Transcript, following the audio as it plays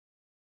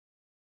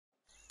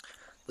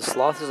The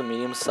sloth is a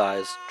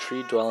medium-sized,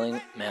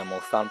 tree-dwelling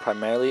mammal found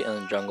primarily in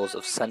the jungles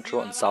of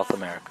Central and South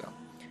America.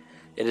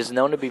 It is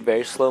known to be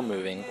very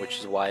slow-moving, which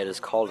is why it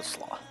is called a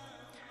sloth.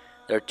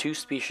 There are two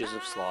species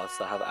of sloths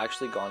that have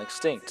actually gone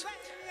extinct,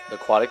 the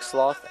aquatic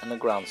sloth and the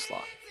ground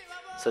sloth,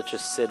 such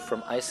as Sid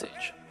from Ice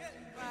Age.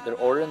 Their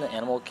order in the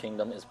animal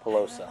kingdom is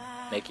Pelosa,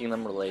 making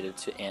them related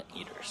to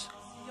anteaters.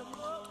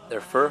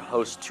 Their fur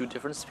hosts two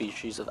different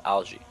species of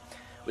algae,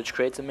 which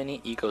creates a mini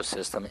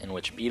ecosystem in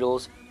which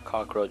beetles,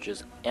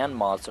 cockroaches, and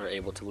moths are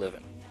able to live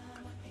in.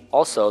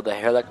 Also, the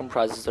hair that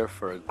comprises their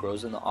fur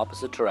grows in the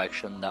opposite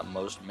direction that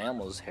most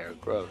mammals' hair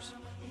grows.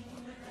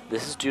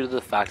 This is due to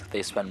the fact that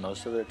they spend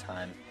most of their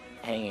time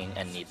hanging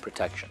and need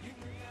protection.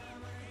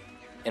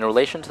 In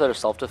relation to their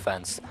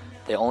self-defense,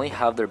 they only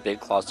have their big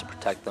claws to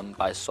protect them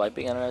by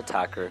swiping at an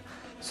attacker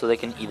so they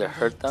can either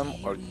hurt them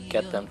or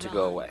get them to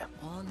go away.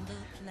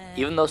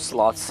 Even though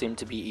sloths seem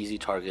to be easy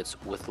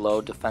targets with low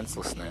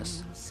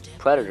defenselessness,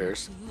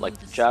 predators, like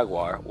the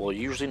jaguar, will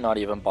usually not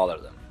even bother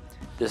them.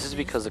 This is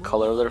because the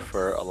color of their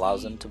fur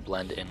allows them to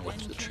blend in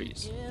with the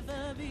trees.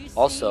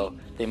 Also,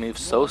 they move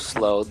so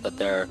slow that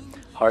they're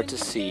hard to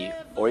see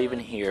or even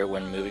hear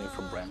when moving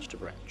from branch to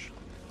branch.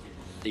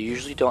 They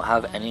usually don't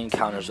have any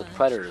encounters with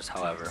predators,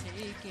 however,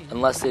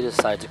 unless they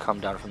decide to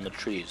come down from the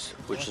trees,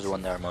 which is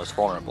when they are most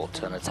vulnerable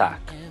to an attack.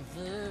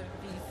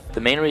 The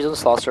main reason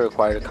sloths are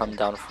required to come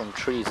down from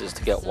trees is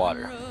to get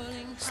water.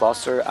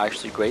 Sloths are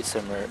actually great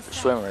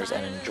swimmers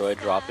and enjoy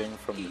dropping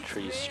from the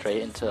trees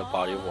straight into a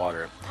body of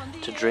water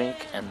to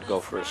drink and go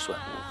for a swim.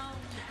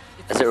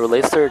 As it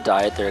relates to their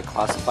diet, they are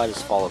classified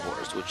as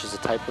folivores, which is a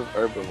type of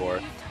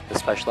herbivore that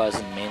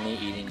specializes in mainly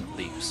eating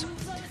leaves.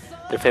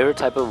 Their favorite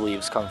type of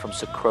leaves come from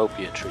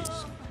cecropia trees.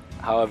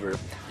 However, it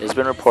has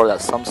been reported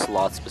that some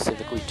sloths,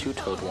 specifically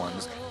two-toed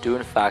ones, do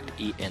in fact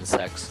eat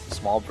insects,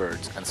 small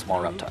birds, and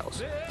small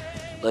reptiles.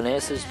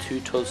 Linnaeus's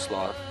two-toed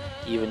sloth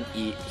even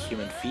eat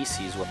human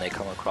feces when they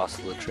come across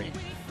the latrine.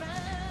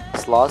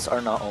 Sloths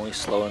are not only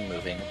slow in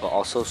moving, but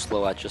also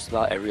slow at just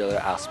about every other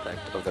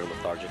aspect of their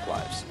lethargic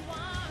lives.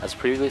 As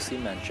previously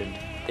mentioned,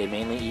 they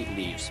mainly eat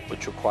leaves,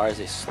 which requires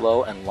a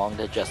slow and long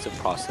digestive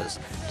process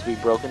to be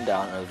broken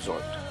down and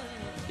absorbed.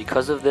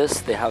 Because of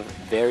this, they have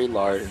very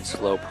large and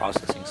slow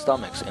processing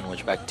stomachs in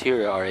which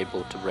bacteria are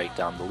able to break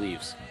down the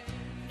leaves.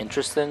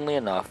 Interestingly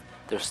enough,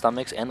 their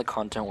stomachs and the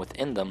content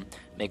within them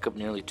make up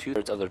nearly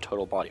 2/3 of their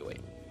total body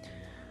weight.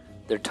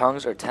 Their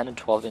tongues are 10 to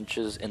 12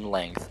 inches in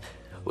length,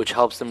 which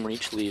helps them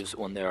reach leaves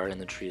when they are in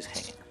the trees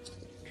hanging.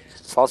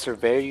 Sloths are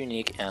very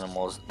unique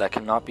animals that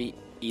cannot be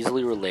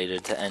easily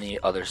related to any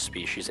other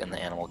species in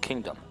the animal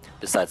kingdom,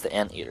 besides the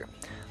anteater.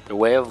 Their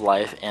way of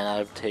life and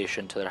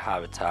adaptation to their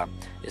habitat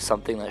is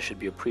something that should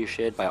be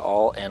appreciated by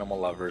all animal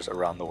lovers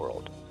around the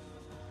world.